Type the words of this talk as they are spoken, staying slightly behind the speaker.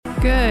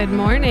Good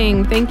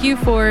morning. Thank you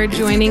for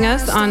joining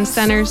us on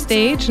Center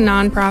Stage,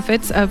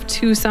 Nonprofits of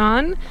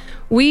Tucson.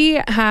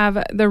 We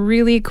have the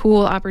really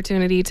cool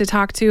opportunity to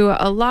talk to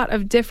a lot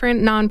of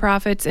different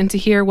nonprofits and to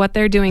hear what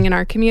they're doing in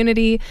our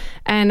community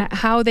and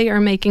how they are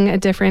making a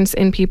difference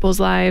in people's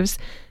lives.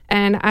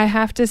 And I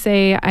have to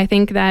say, I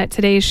think that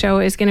today's show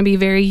is going to be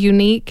very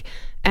unique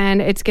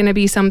and it's going to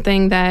be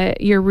something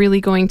that you're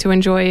really going to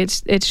enjoy.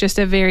 It's just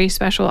a very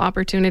special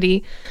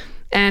opportunity.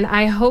 And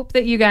I hope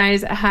that you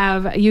guys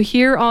you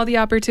hear all the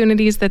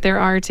opportunities that there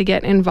are to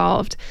get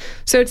involved.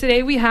 So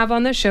today we have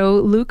on the show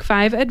Luke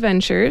 5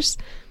 Adventures,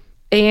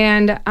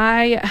 and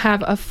I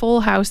have a full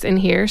house in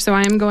here. So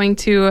I'm going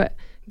to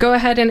go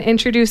ahead and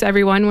introduce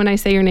everyone. When I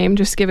say your name,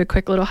 just give a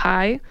quick little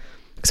hi.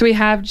 So we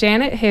have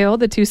Janet Hale,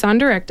 the Tucson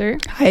director.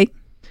 Hi.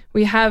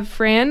 We have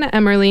Fran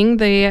Emmerling,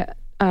 the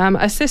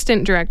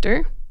assistant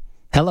director.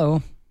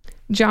 Hello.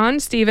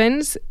 John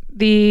Stevens,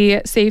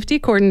 the safety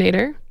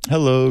coordinator.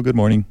 Hello, good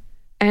morning.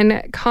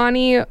 And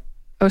Connie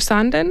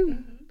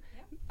Osanden.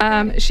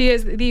 She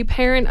is the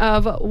parent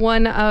of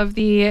one of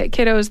the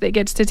kiddos that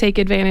gets to take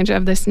advantage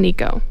of this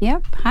Nico.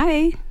 Yep.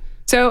 Hi.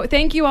 So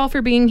thank you all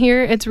for being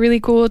here. It's really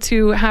cool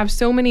to have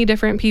so many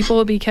different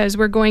people because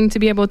we're going to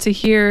be able to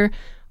hear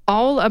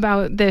all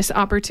about this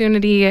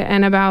opportunity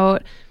and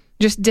about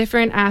just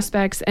different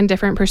aspects and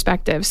different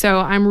perspectives. So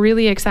I'm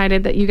really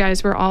excited that you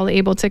guys were all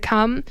able to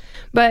come.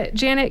 But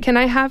Janet, can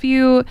I have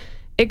you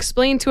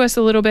explain to us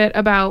a little bit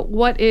about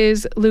what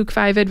is Luke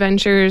 5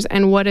 Adventures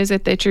and what is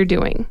it that you're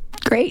doing?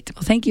 Great.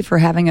 Well, thank you for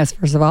having us,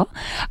 first of all.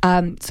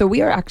 So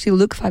we are actually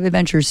Luke 5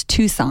 Adventures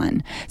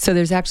Tucson. So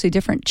there's actually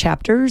different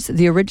chapters.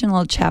 The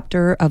original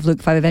chapter of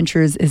Luke 5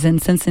 Adventures is in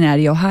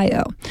Cincinnati,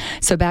 Ohio.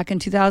 So back in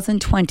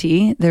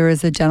 2020, there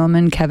was a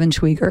gentleman, Kevin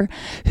Schwieger,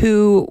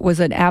 who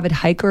was an avid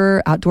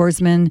hiker,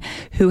 outdoorsman,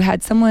 who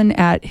had someone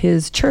at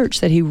his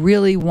church that he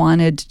really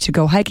wanted to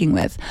go hiking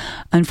with.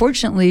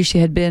 Unfortunately, she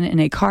had been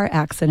in a car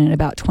accident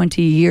about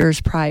 20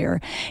 years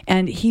prior,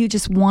 and he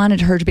just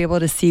wanted her to be able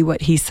to see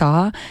what he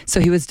saw.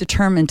 So he was determined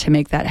to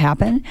make that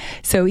happen.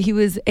 So he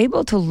was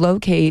able to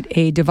locate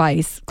a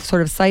device,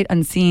 sort of sight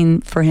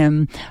unseen for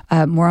him,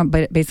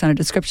 based on a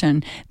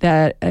description,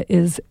 that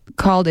is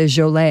called a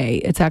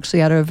Jolet. It's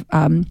actually out of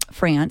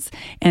France,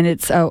 and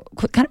it's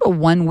kind of a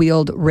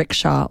one-wheeled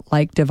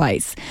rickshaw-like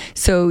device.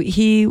 So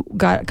he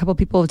got a couple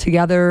people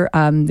together.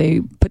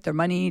 They put their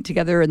money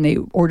together and they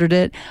ordered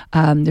it.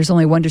 There's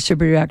only one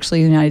distributor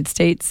actually in the United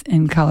States,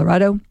 in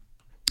Colorado.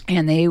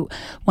 And they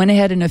went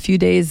ahead in a few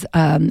days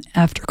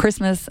after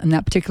Christmas in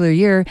that particular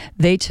year,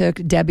 they took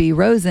Debbie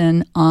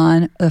Rosen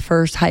on the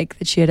first hike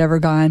that she had ever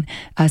gone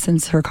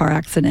since her car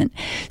accident.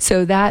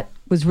 So that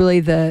was really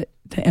the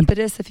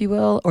impetus, if you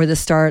will, or the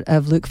start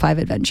of Luke 5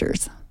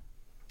 Adventures.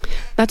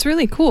 That's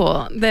really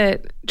cool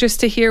that just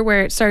to hear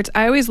where it starts.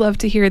 I always love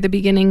to hear the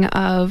beginning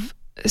of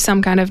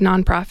some kind of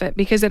nonprofit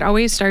because it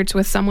always starts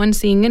with someone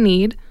seeing a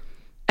need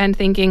and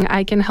thinking,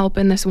 I can help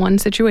in this one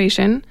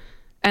situation.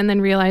 And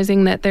then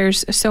realizing that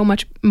there's so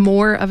much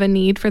more of a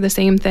need for the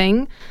same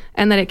thing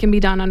and that it can be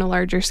done on a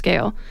larger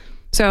scale.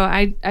 So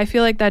I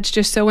feel like that's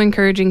just so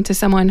encouraging to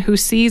someone who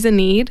sees a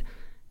need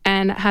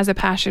and has a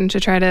passion to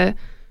try to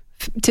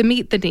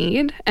meet the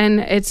need.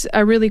 And it's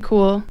a really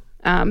cool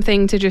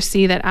thing to just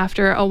see that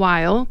after a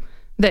while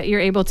that you're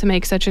able to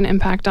make such an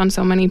impact on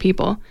so many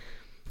people.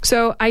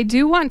 So I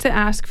do want to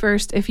ask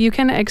first if you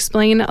can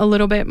explain a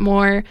little bit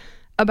more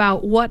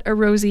about what a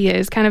Rosie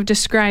is, kind of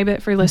describe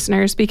it for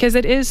listeners, because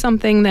it is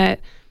something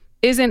that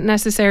isn't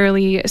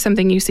necessarily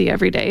something you see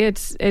every day.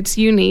 It's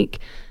unique.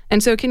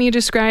 And so can you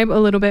describe a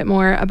little bit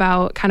more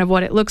about kind of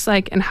what it looks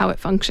like and how it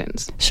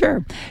functions?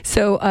 Sure.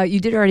 So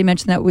you did already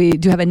mention that we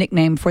do have a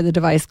nickname for the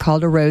device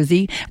called a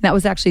Rosie, and that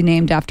was actually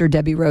named after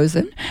Debbie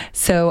Rosen.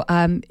 So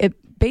it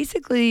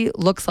basically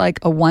looks like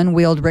a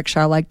one-wheeled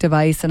rickshaw-like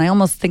device, and I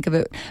almost think of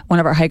it. One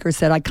of our hikers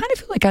said, "I kind of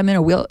feel like I'm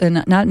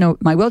in not in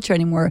my wheelchair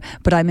anymore,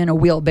 but I'm in a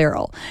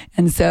wheelbarrow."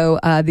 And so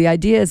the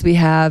idea is we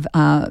have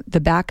the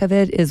back of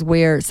it is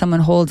where someone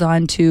holds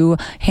on to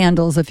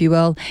handles, if you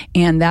will,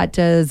 and that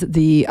does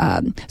the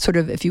sort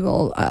of, if you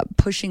will,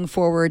 pushing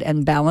forward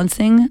and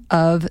balancing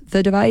of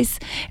the device.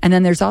 And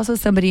then there's also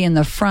somebody in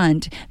the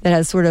front that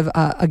has sort of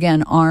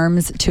again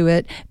arms to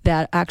it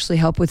that actually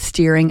help with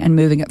steering and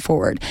moving it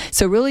forward.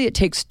 So really, it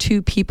takes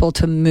two people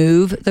to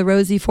move the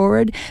Rosie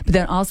forward, but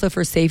then also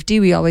for safety,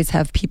 we always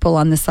have people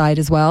on the side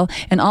as well.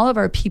 And all of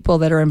our people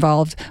that are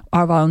involved,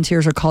 our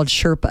volunteers, are called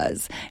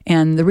Sherpas.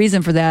 And the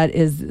reason for that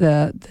is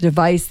the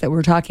device that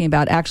we're talking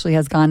about actually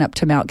has gone up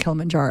to Mount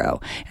Kilimanjaro.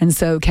 And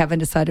so Kevin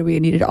decided we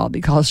needed to all be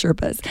called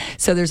Sherpas.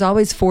 So there's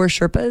always 4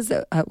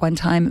 Sherpas at one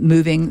time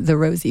moving the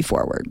Rosie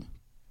forward.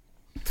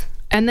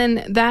 And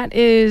then that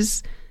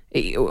is,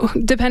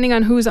 depending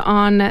on who's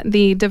on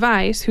the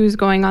device, who's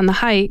going on the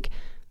hike,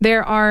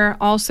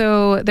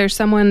 there's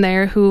someone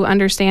there who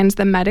understands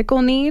the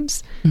medical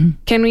needs. Mm-hmm.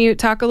 Can we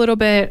talk a little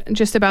bit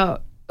just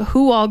about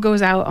who all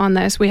goes out on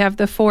this? We have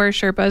the 4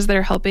 Sherpas that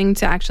are helping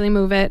to actually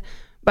move it,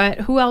 but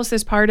who else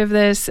is part of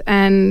this?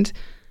 And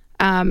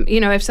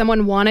If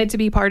someone wanted to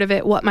be part of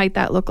it, what might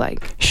that look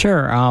like?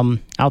 Sure.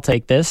 I'll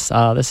take this.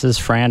 This is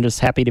Fran. Just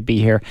happy to be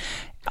here.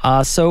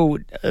 So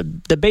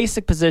the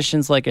basic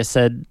positions, like I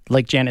said,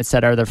 like Janet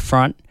said, are the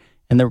front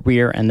and the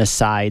rear and the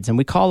sides. And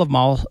we call them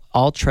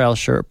all trail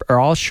Sherpa, or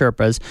all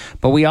Sherpas.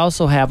 But we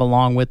also have,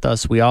 along with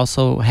us, we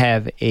also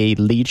have a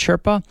lead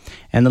Sherpa.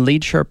 And the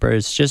lead Sherpa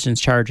is just in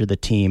charge of the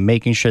team,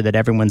 making sure that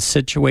everyone's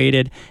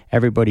situated,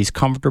 everybody's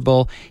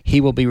comfortable.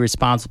 He will be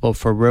responsible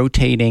for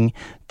rotating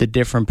the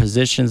different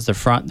positions, the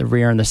front, the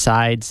rear, and the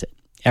sides,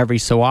 every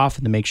so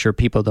often to make sure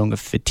people don't get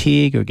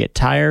fatigued or get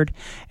tired.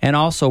 And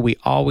also, we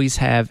always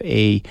have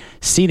a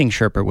seating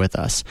Sherpa with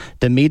us.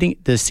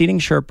 The seating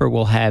Sherpa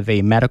will have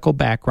a medical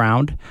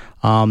background.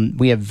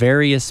 We have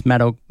various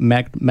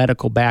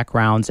medical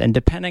backgrounds, and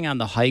depending on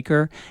the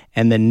hiker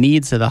and the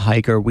needs of the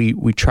hiker,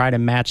 we try to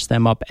match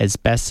them up as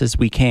best as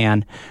we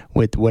can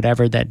with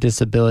whatever that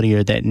disability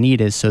or that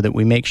need is, so that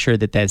we make sure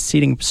that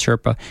seating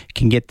Sherpa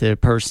can get the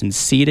person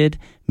seated,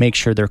 make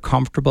sure they're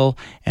comfortable,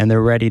 and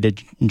they're ready to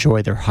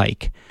enjoy their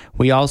hike.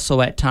 We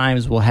also at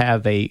times will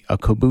have a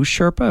caboose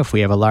Sherpa if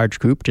we have a large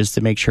group, just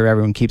to make sure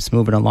everyone keeps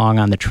moving along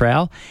on the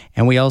trail.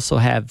 And we also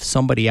have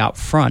somebody out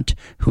front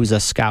who's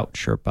a scout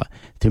Sherpa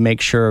to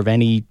make sure of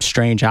any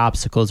strange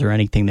obstacles or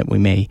anything that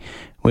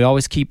we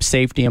always keep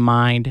safety in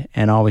mind,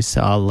 and always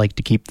like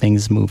to keep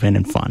things moving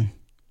and fun.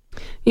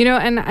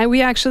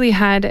 We actually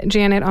had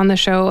Janet on the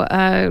show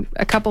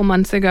a couple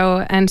months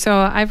ago, and so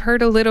I've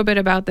heard a little bit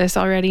about this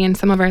already, and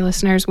some of our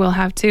listeners will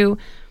have too.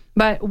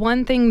 But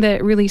one thing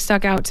that really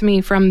stuck out to me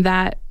from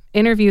that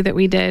interview that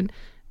we did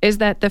is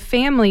that the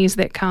families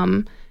that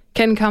can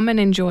come and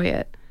enjoy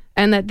it,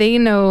 and that they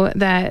know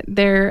that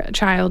their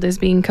child is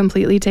being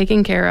completely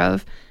taken care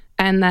of,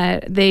 and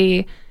that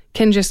they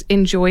can just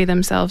enjoy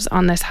themselves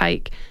on this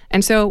hike.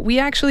 And so we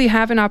actually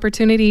have an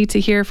opportunity to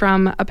hear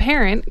from a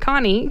parent.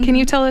 Connie, can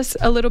you tell us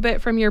a little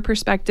bit from your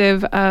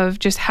perspective of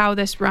just how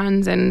this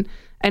runs and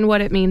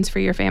what it means for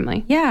your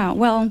family? Yeah,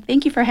 well,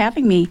 thank you for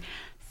having me.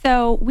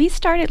 So we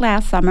started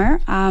last summer.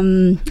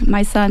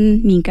 My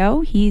son, Nico,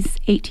 he's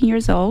 18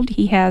 years old.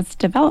 He has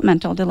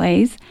developmental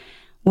delays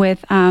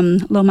with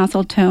low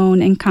muscle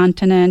tone,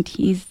 incontinent.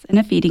 He's in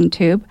a feeding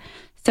tube.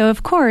 So,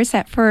 of course,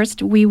 at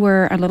first we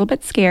were a little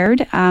bit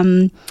scared.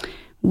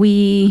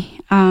 We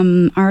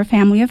are a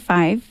family of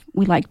 5.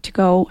 We like to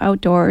go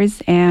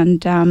outdoors,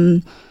 and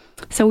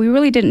so we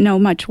really didn't know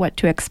much what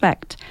to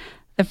expect.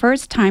 The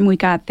first time we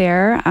got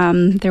there,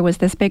 there was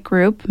this big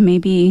group,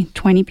 maybe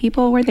 20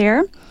 people were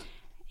there,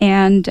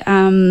 and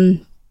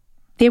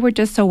they were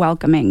just so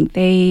welcoming.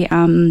 They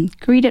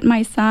greeted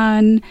my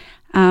son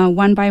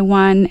one by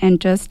one and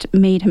just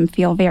made him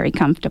feel very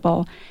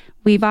comfortable.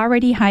 We've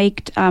already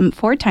hiked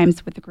 4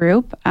 times with the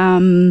group,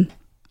 and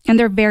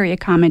they're very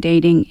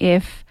accommodating.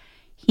 If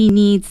he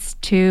needs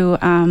to,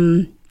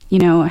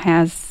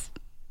 has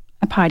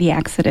a potty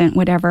accident,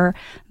 whatever,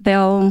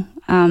 they'll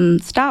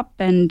stop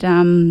and,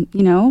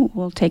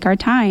 we'll take our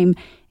time.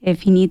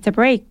 If he needs a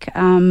break,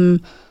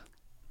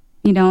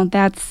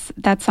 that's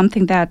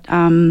something that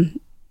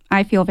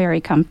I feel very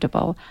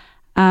comfortable.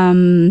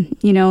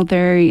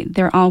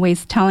 They're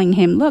always telling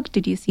him, look,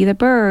 did you see the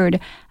bird?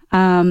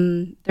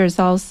 There's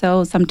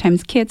also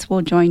sometimes kids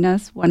will join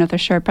us. One of the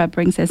Sherpa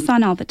brings his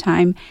son all the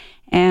time,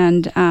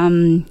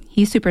 and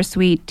he's super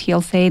sweet.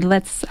 He'll say,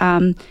 let's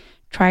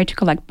try to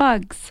collect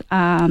bugs.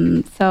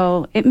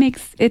 So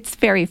it's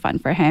very fun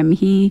for him.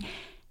 He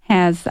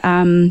has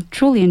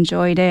truly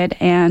enjoyed it,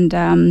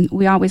 and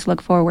we always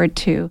look forward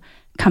to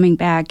coming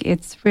back.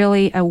 It's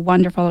really a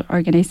wonderful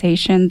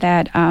organization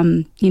that,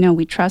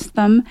 we trust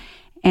them.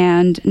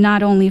 And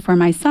not only for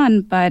my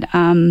son, but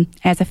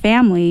as a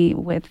family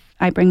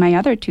I bring my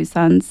other 2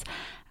 sons.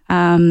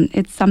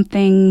 It's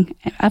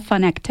a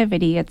fun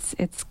activity.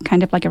 It's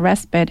kind of like a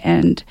respite,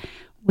 and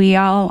we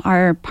all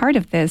are part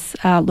of this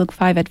Luke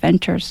 5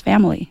 Adventures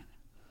family.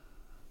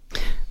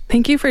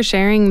 Thank you for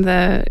sharing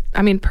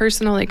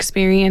personal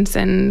experience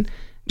and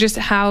just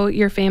how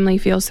your family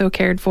feels so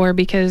cared for,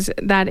 because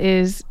that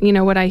is,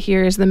 what I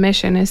hear is the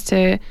mission is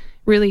to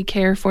really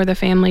care for the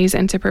families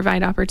and to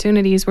provide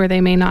opportunities where they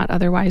may not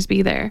otherwise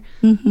be there.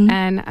 Mm-hmm.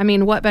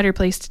 And what better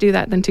place to do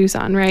that than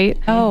Tucson, right?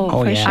 Oh,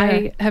 for yeah. sure.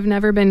 I have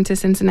never been to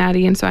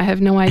Cincinnati, and so I have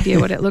no idea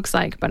what it looks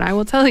like, but I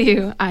will tell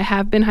you, I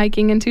have been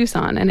hiking in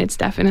Tucson, and it's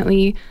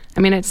definitely,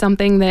 it's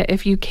something that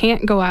if you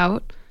can't go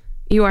out,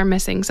 you are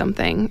missing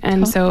something.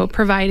 And so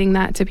providing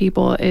that to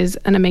people is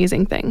an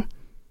amazing thing.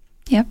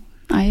 Yep,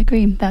 I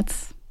agree.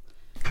 That's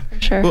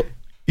for sure. Well,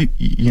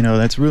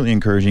 that's really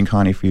encouraging,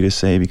 Connie, for you to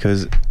say,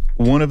 because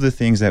one of the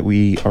things that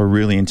we are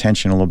really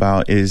intentional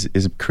about is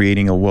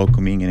creating a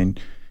welcoming and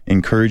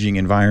encouraging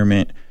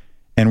environment,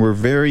 and we're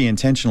very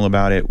intentional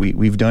about it.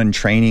 We've done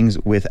trainings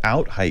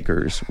without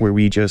hikers where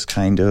we just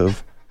kind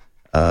of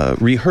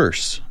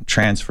rehearse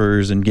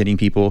transfers and getting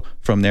people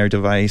from their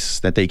device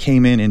that they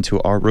came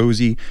into our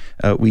Rosie.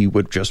 We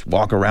would just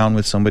walk around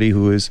with somebody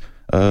who is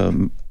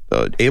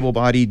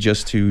able-bodied,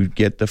 just to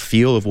get the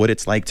feel of what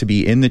it's like to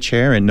be in the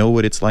chair and know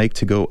what it's like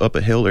to go up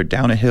a hill or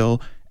down a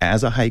hill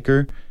as a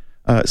hiker.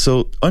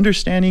 So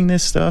understanding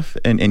this stuff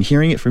and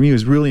hearing it from you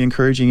is really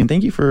encouraging. And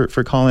thank you for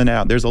calling it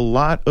out. There's a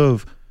lot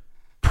of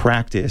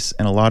practice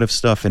and a lot of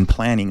stuff and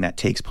planning that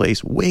takes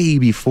place way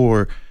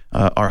before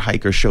our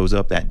hiker shows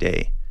up that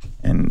day.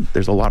 And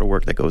there's a lot of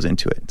work that goes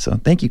into it. So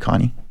thank you,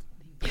 Connie.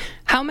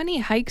 How many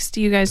hikes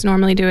do you guys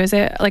normally do? Is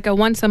it like a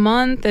once a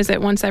month? Is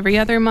it once every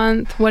other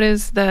month? What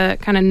is the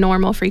kind of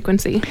normal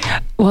frequency?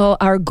 Well,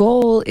 our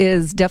goal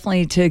is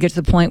definitely to get to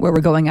the point where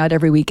we're going out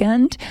every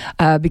weekend.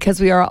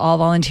 Because we are all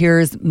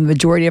volunteers, the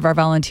majority of our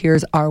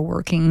volunteers are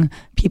working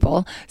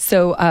people.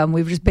 So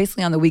we're just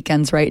basically on the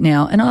weekends right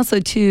now. And also,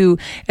 too,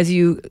 as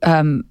you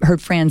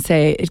heard Fran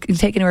say, it can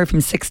take anywhere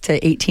from 6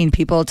 to 18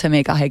 people to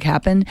make a hike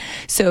happen.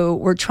 So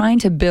we're trying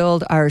to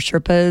build our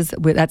Sherpas.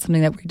 That's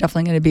something that we're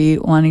definitely going to be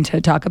wanting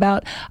to talk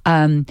about,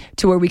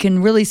 to where we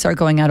can really start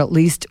going out at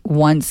least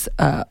once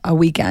a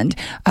weekend.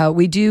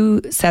 We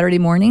do Saturday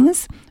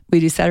mornings. We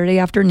do Saturday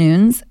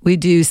afternoons. We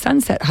do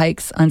sunset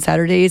hikes on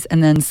Saturdays.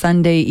 And then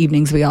Sunday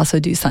evenings, we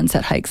also do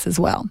sunset hikes as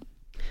well.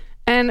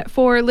 And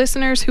for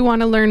listeners who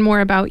want to learn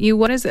more about you,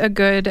 what is a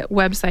good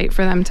website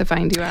for them to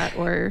find you at,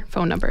 or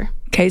phone number?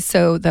 Okay,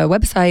 so the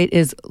website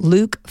is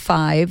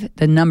Luke5,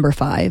 the number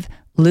 5,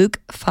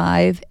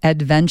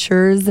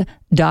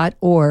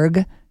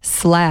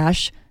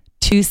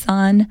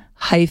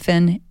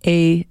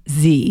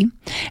 Luke5adventures.org/Tucson-AZ. And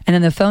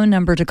then the phone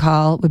number to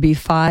call would be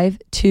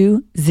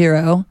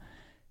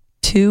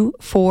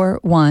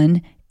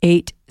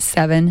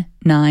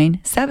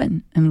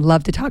 520-241-8797. And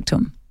love to talk to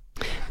them.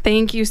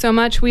 Thank you so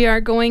much. We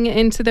are going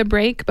into the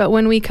break, but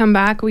when we come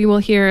back, we will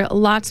hear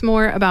lots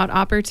more about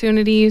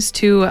opportunities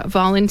to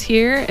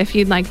volunteer. If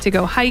you'd like to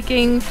go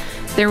hiking,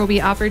 there will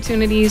be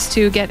opportunities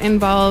to get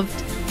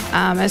involved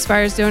as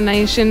far as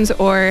donations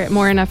or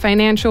more in a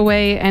financial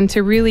way, and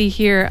to really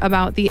hear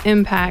about the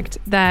impact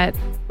that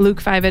Luke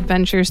 5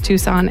 Adventures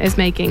Tucson is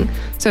making.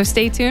 So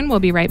stay tuned. We'll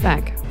be right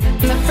back.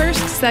 In the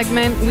first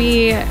segment,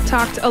 we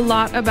talked a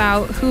lot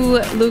about who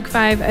Luke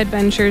 5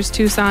 Adventures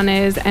Tucson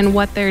is and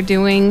what they're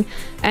doing.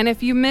 And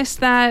if you missed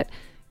that,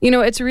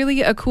 it's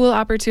really a cool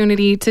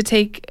opportunity to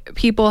take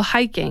people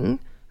hiking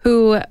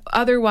who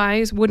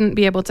otherwise wouldn't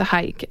be able to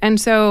hike. And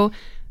so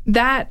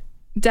that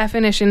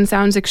definition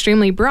sounds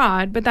extremely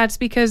broad, but that's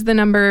because the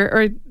number,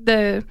 or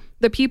the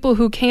people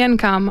who can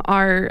come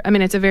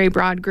it's a very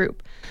broad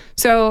group.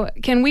 So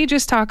can we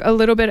just talk a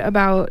little bit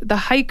about the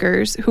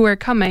hikers who are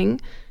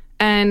coming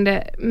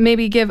and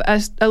maybe give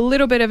us a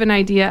little bit of an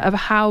idea of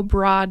how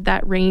broad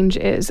that range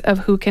is of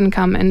who can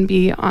come and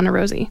be on a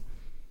Rosie?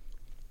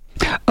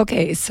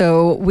 Okay,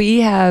 so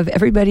we have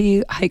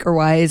everybody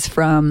hiker-wise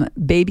from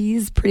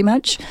babies pretty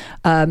much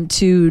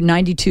to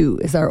 92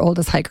 is our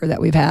oldest hiker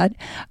that we've had.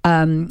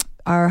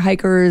 Our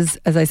hikers,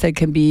 as I said,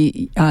 can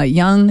be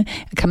young,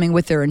 coming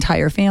with their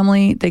entire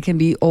family. They can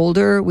be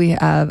older. We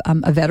have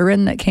a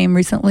veteran that came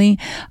recently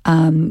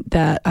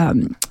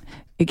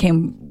it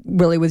came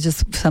really with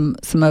just some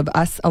of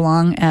us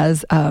along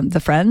as the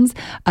friends.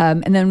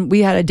 And then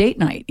we had a date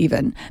night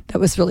even that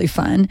was really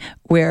fun,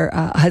 where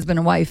husband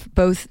and wife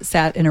both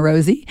sat in a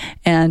Rosie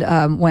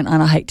and went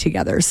on a hike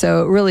together.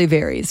 So it really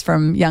varies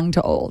from young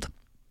to old.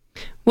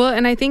 Well,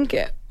 and I think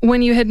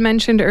when you had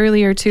mentioned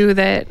earlier too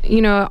that,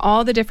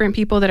 all the different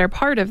people that are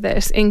part of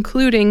this,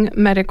 including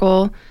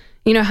medical,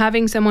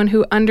 having someone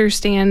who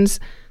understands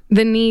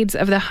the needs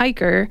of the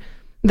hiker,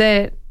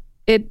 that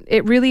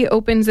it really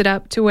opens it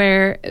up to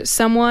where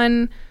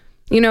someone,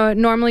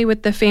 normally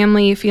with the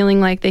family feeling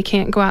like they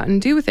can't go out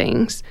and do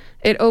things,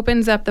 it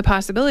opens up the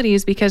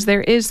possibilities because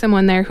there is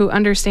someone there who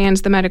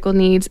understands the medical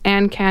needs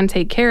and can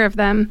take care of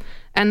them,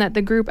 and that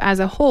the group as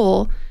a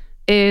whole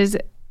is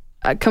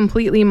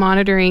completely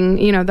monitoring,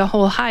 the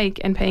whole hike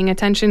and paying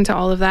attention to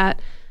all of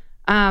that.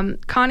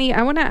 Connie,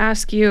 I want to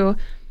ask you,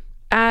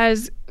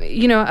 as,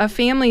 a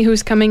family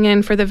who's coming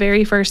in for the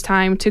very first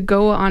time to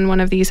go on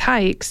one of these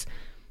hikes,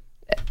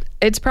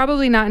 it's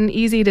probably not an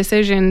easy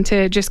decision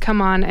to just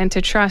come on and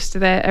to trust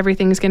that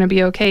everything's going to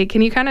be okay.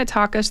 Can you kind of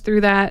talk us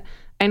through that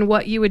and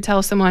what you would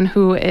tell someone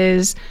who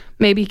is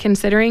maybe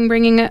considering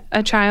bringing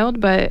a child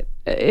but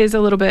is a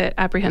little bit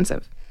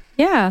apprehensive?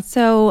 Yeah.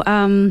 So,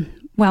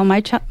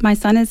 my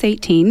son is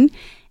 18,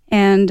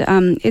 and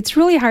it's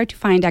really hard to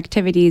find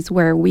activities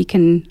where we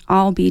can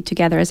all be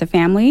together as a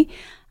family.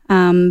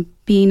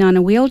 Being on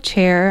a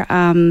wheelchair,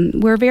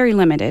 we're very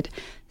limited.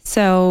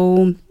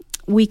 So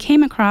we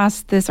came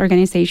across this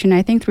organization,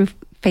 I think through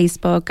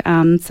Facebook,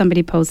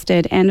 somebody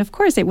posted, and of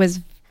course it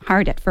was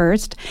hard at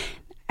first.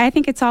 I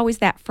think it's always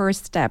that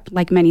first step,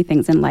 like many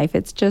things in life.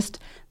 It's just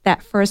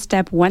that first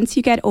step. Once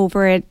you get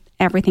over it,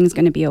 everything's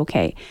going to be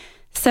okay.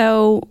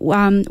 So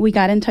we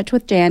got in touch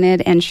with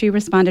Janet, and she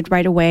responded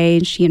right away.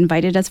 She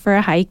invited us for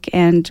a hike,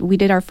 and we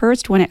did our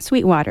first one at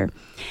Sweetwater.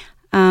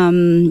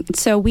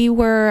 So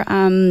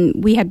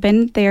we had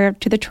been there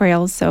to the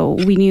trails, so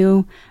we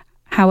knew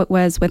how it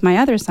was with my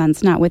other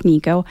sons, not with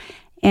Nico.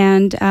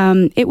 And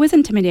it was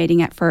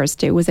intimidating at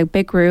first. It was a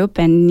big group,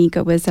 and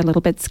Nico was a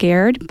little bit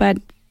scared, but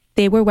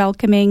they were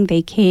welcoming.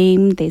 They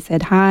came, they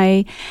said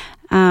hi.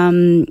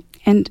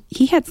 And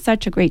he had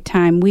such a great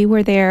time. We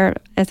were there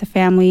as a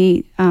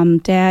family,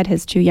 Dad,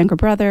 his 2 younger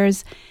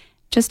brothers,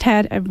 just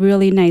had a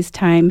really nice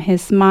time.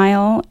 His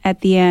smile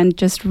at the end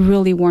just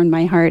really warmed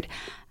my heart.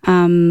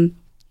 And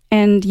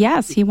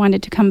yes, he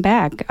wanted to come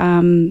back.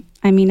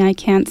 I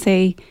can't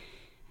say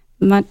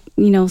much,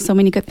 so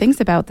many good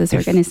things about this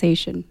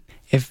organization.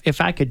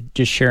 If I could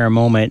just share a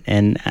moment,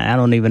 and I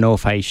don't even know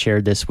if I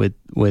shared this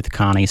with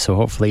Connie, so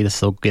hopefully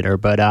this will get her,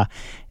 but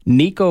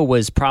Nico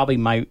was probably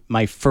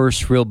my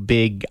first real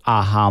big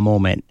aha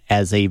moment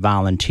as a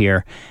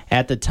volunteer.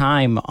 At the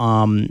time,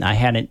 I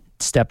hadn't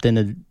stepped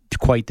into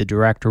quite the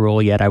director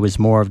role yet. I was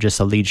more of just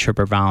a lead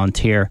Sherpa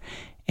volunteer,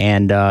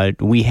 and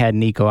we had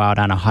Nico out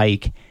on a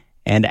hike.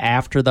 And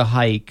after the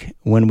hike,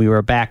 when we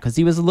were back, because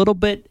he was a little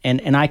bit,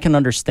 and I can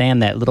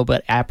understand that, a little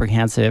bit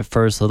apprehensive at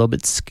first, a little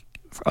bit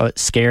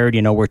scared.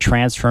 We're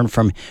transferring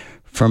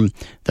from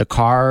the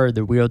car,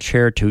 the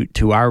wheelchair,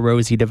 to our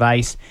Rosie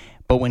device.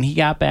 But when he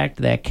got back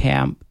to that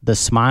camp, the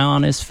smile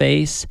on his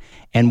face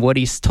and what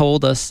he's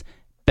told us,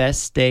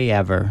 best day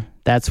ever.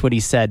 That's what he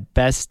said,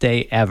 best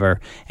day ever.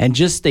 And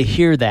just to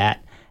hear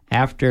that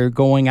after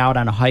going out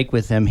on a hike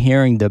with him,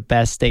 hearing the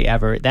best day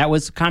ever, that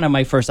was kind of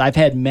my first. I've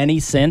had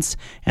many since,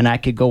 and I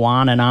could go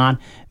on and on,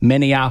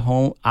 many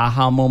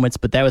aha moments,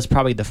 but that was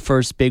probably the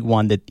first big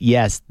one that,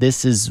 yes,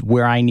 this is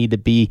where I need to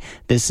be.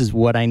 This is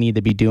what I need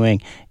to be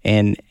doing,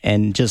 and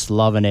just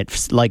loving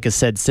it. Like I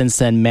said, since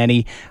then,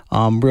 many.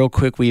 Real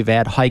quick, we've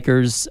had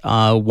hikers,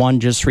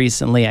 one just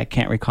recently, I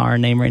can't recall her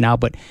name right now,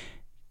 but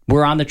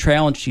we're on the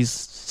trail, and she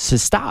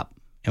says, stop.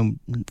 And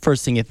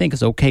first thing you think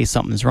is, okay,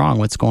 something's wrong.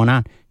 What's going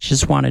on? She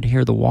just wanted to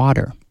hear the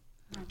water.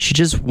 She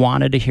just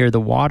wanted to hear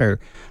the water.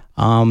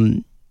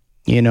 The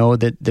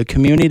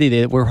community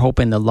that we're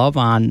hoping to love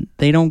on,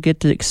 they don't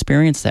get to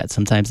experience that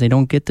sometimes. They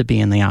don't get to be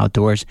in the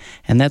outdoors.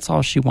 And that's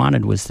all she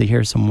wanted, was to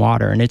hear some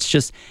water. And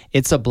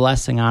it's a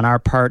blessing on our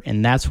part,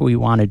 and that's what we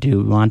want to do.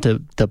 We want to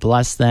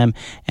bless them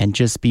and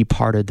just be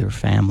part of their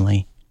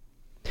family.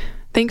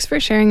 Thanks for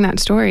sharing that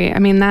story.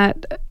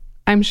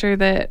 I'm sure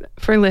that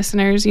for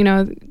listeners,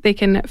 they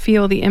can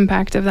feel the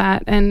impact of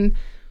that. And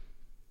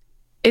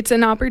it's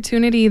an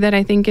opportunity that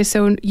I think is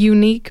so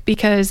unique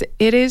because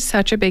it is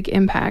such a big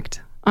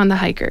impact on the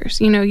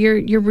hikers.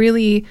 You're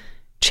really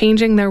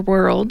changing their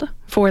world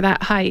for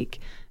that hike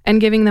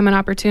and giving them an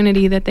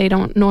opportunity that they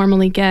don't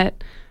normally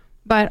get.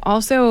 But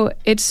also,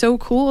 it's so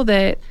cool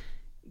that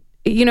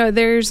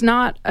there's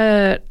not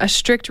a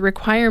strict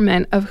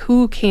requirement of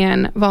who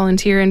can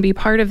volunteer and be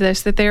part of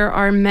this, that there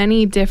are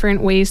many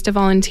different ways to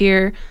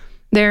volunteer.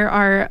 There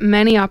are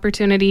many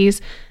opportunities,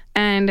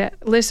 and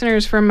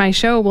listeners from my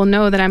show will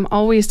know that I'm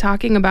always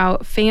talking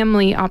about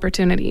family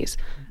opportunities.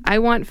 I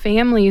want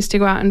families to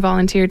go out and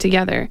volunteer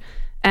together.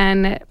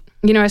 And,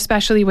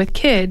 especially with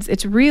kids,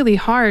 it's really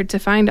hard to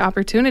find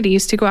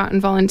opportunities to go out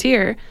and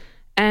volunteer.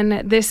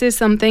 And this is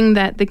something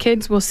that the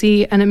kids will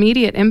see an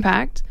immediate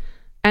impact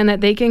and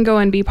that they can go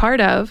and be part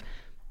of.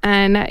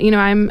 And,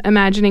 I'm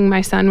imagining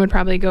my son would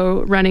probably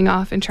go running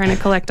off and trying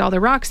to collect all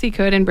the rocks he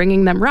could and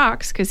bringing them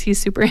rocks because he's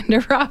super into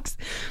rocks.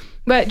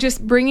 But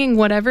just bringing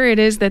whatever it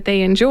is that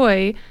they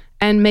enjoy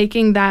and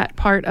making that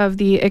part of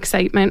the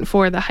excitement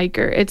for the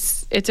hiker.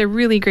 It's a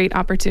really great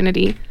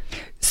opportunity.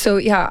 So,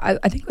 yeah,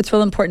 I think what's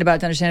real important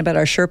to understand about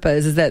our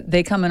Sherpas is that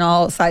they come in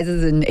all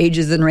sizes and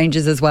ages and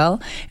ranges as well.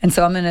 And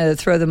so I'm going to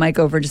throw the mic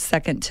over just a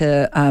second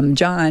to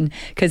John,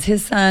 because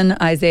his son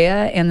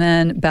Isaiah and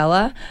then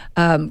Bella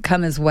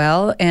come as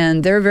well.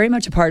 And they're very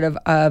much a part of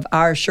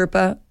our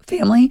Sherpa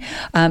family.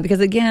 Because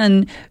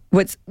again,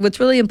 what's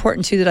really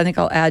important too that I think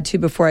I'll add to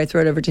before I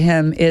throw it over to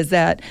him is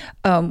that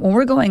when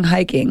we're going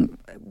hiking,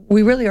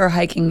 we really are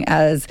hiking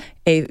as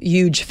a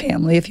huge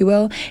family, if you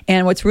will.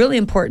 And what's really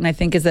important, I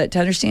think, is that to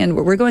understand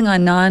we're going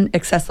on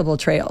non-accessible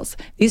trails.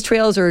 These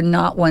trails are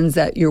not ones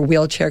that your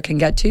wheelchair can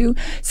get to.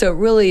 So it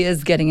really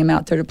is getting them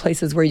out there to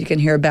places where you can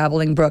hear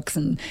babbling brooks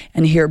and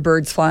hear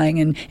birds flying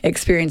and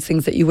experience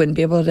things that you wouldn't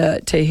be able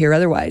to hear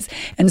otherwise.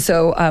 And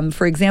so,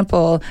 for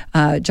example,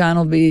 John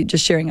will be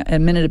just sharing a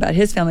minute about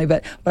his family,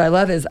 but what I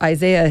love is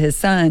Isaiah, his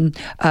son,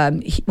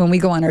 when we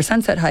go on our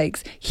sunset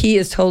hikes, he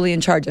is totally in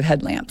charge of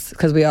headlamps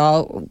because we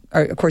all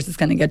are, of course, it's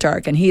going to get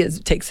dark, and he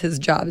takes his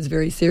job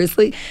very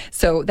seriously.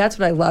 So that's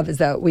what I love, is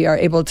that we are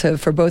able to,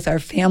 for both our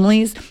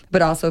families,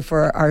 but also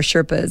for our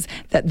Sherpas,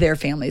 that their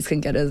families can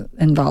get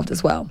involved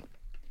as well.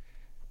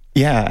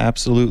 Yeah,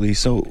 absolutely.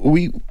 So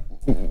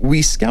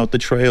we scout the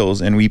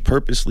trails, and we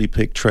purposely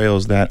pick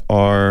trails that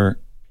are,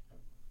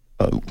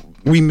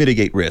 we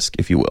mitigate risk,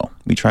 if you will.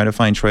 We try to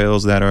find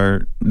trails that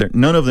are,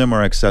 none of them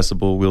are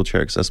accessible,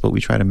 wheelchair accessible.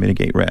 We try to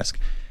mitigate risk.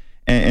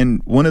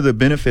 And one of the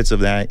benefits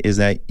of that is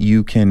that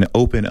you can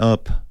open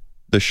up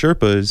the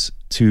Sherpas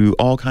to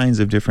all kinds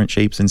of different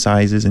shapes and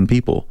sizes and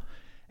people.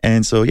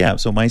 And so, yeah,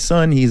 so my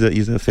son, he's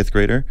a fifth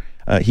grader.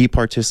 He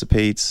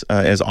participates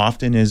as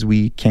often as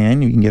we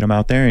can. You can get him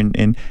out there,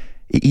 and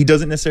he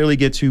doesn't necessarily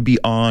get to be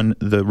on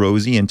the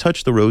Rosie and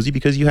touch the Rosie,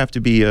 because you have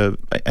to be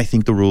I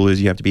think the rule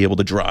is you have to be able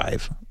to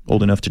drive,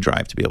 old enough to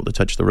drive to be able to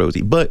touch the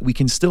Rosie. But we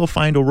can still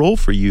find a role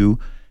for you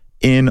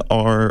in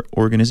our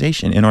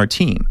organization, in our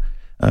team.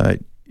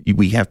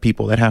 We have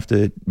people that have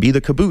to be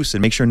the caboose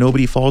and make sure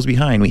nobody falls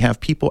behind. We have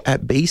people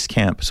at base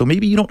camp. So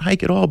maybe you don't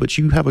hike at all, but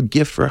you have a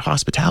gift for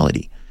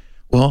hospitality.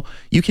 Well,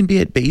 you can be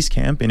at base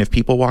camp, and if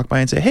people walk by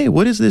and say, hey,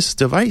 what is this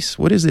device?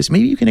 What is this?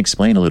 Maybe you can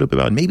explain a little bit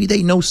about it. Maybe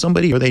they know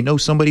somebody, or they know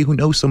somebody who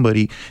knows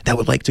somebody that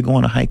would like to go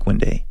on a hike one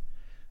day.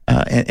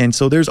 And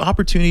so there's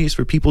opportunities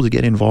for people to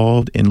get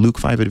involved in Luke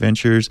 5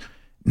 Adventures,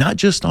 not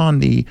just on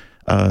the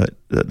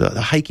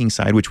hiking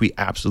side, which we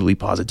absolutely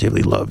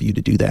positively love you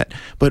to do that,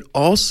 but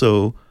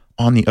also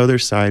on the other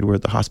side, where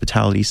the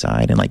hospitality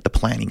side and like the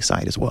planning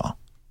side as well.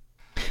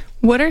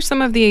 What are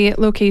some of the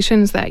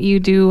locations that you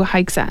do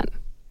hikes at?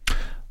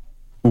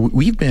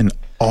 We've been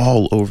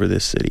all over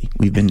this city.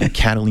 We've been to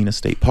Catalina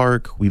State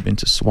Park. We've been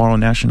to Saguaro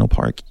National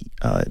Park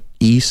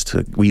East.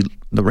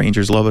 The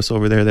Rangers love us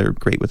over there. They're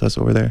great with us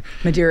over there.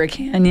 Madera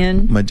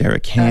Canyon.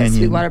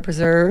 Sweetwater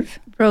Preserve.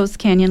 Rose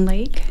Canyon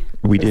Lake.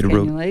 We did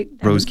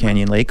Rose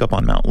Canyon Lake up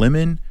on Mount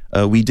Lemmon.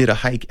 We did a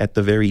hike at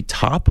the very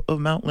top of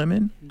Mount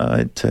Lemmon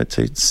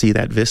to see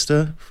that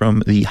vista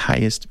from the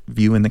highest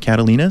view in the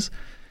Catalinas.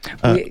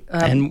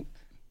 And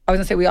I was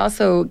going to say, we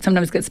also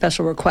sometimes get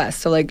special requests.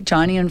 So like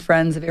Johnny and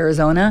Friends of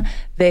Arizona,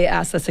 they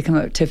asked us to come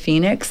up to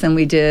Phoenix, and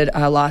we did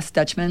Lost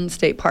Dutchman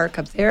State Park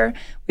up there.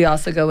 We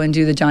also go and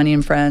do the Johnny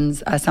and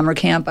Friends summer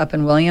camp up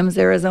in Williams,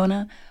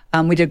 Arizona.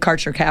 We did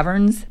Karcher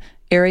Caverns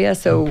area.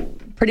 So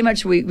pretty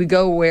much we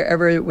go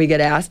wherever we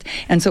get asked.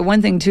 And so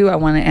one thing, too, I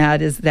want to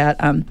add is that,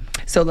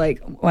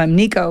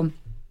 Nico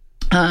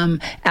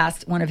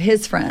asked one of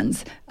his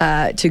friends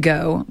to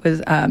go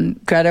with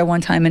Greta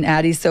one time and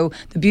Addie. So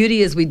the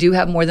beauty is we do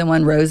have more than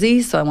one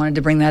Rosie, so I wanted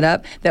to bring that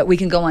up, that we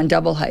can go on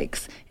double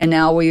hikes. And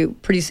now we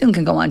pretty soon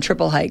can go on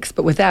triple hikes.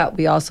 But with that,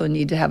 we also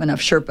need to have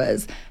enough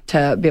Sherpas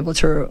to be able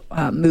to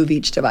move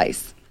each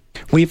device.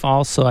 We've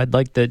also, I'd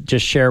like to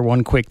just share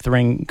one quick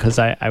thing, because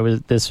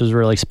this was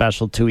really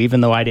special too,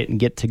 even though I didn't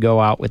get to go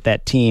out with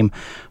that team.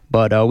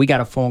 But we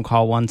got a phone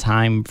call one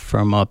time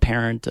from a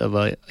parent of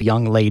a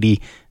young lady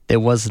that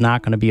was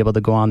not going to be able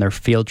to go on their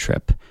field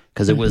trip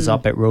because it was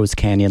up at Rose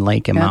Canyon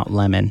Lake and Mount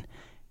Lemmon.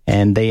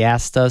 And they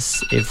asked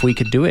us if we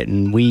could do it,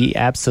 and we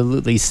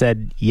absolutely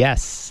said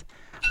yes.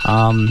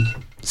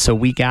 So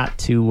we got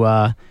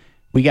to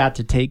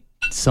take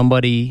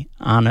somebody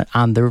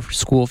on their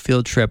school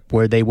field trip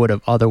where they would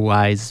have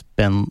otherwise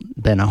been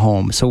at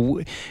home. So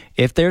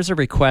if there's a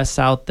request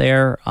out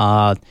there,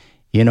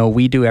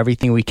 we do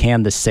everything we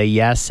can to say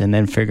yes and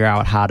then figure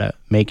out how to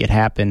make it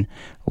happen.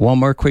 One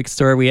more quick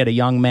story. We had a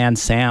young man,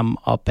 Sam,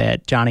 up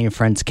at Johnny and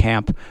Friends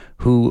camp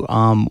who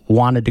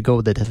wanted to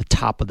go to the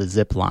top of the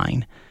zip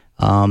line.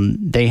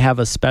 They have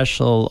a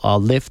special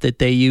lift that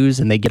they use,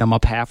 and they get him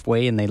up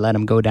halfway and they let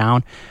him go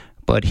down.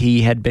 But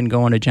he had been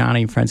going to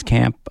Johnny and Friends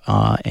camp,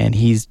 and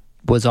he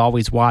was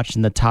always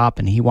watching the top,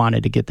 and he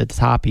wanted to get to the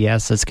top. He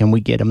asked us, can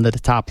we get him to the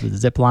top of the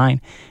zip line?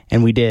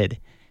 And we did.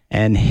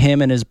 And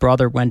him and his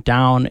brother went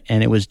down,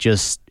 and it was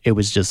just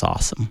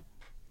awesome.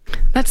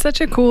 That's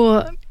such a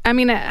cool,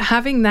 having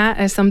that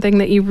as something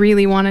that you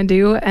really want to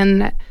do.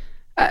 And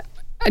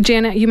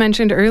Janet, you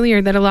mentioned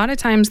earlier that a lot of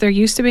times they're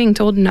used to being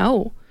told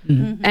no.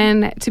 Mm-hmm.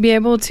 And to be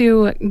able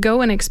to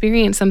go and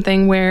experience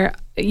something where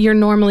you're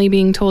normally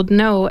being told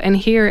no, and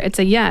here it's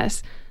a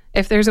yes.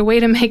 If there's a way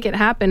to make it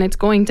happen, it's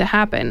going to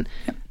happen.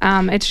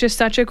 It's just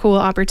such a cool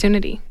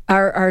opportunity.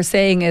 Our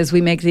saying is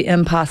we make the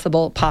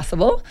impossible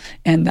possible,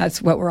 and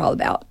that's what we're all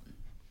about.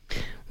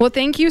 Well,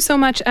 thank you so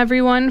much,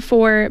 everyone,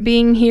 for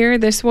being here.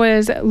 This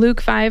was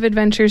Luke 5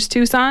 Adventures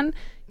Tucson.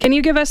 Can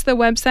you give us the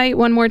website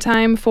one more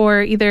time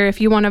for either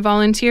if you want to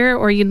volunteer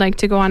or you'd like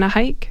to go on a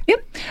hike?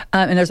 Yep.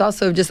 And there's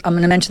also I'm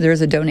going to mention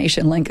there's a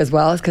donation link as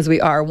well, because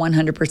we are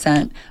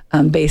 100%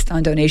 based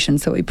on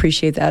donations. So we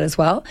appreciate that as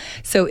well.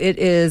 So it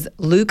is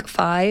Luke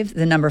 5,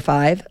 the number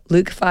 5,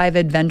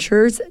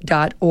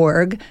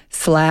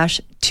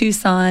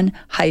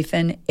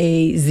 luke5adventures.org/Tucson-AZ.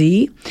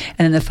 And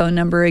then the phone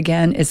number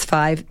again is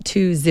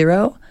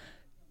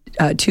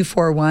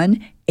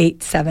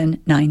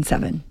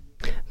 520-241-8797.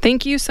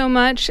 Thank you so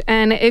much.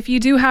 And if you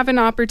do have an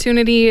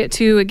opportunity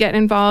to get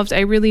involved, I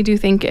really do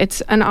think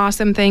it's an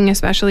awesome thing,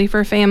 especially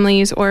for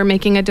families or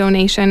making a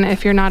donation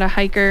if you're not a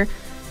hiker.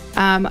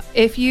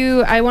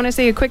 I want to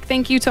say a quick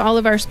thank you to all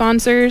of our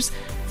sponsors,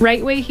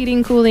 Right Way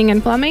Heating, Cooling,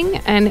 and Plumbing,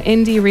 and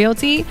Indy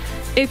Realty.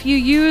 If you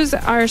use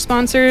our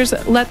sponsors,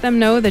 let them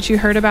know that you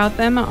heard about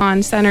them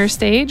on Center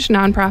Stage,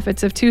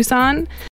 Nonprofits of Tucson.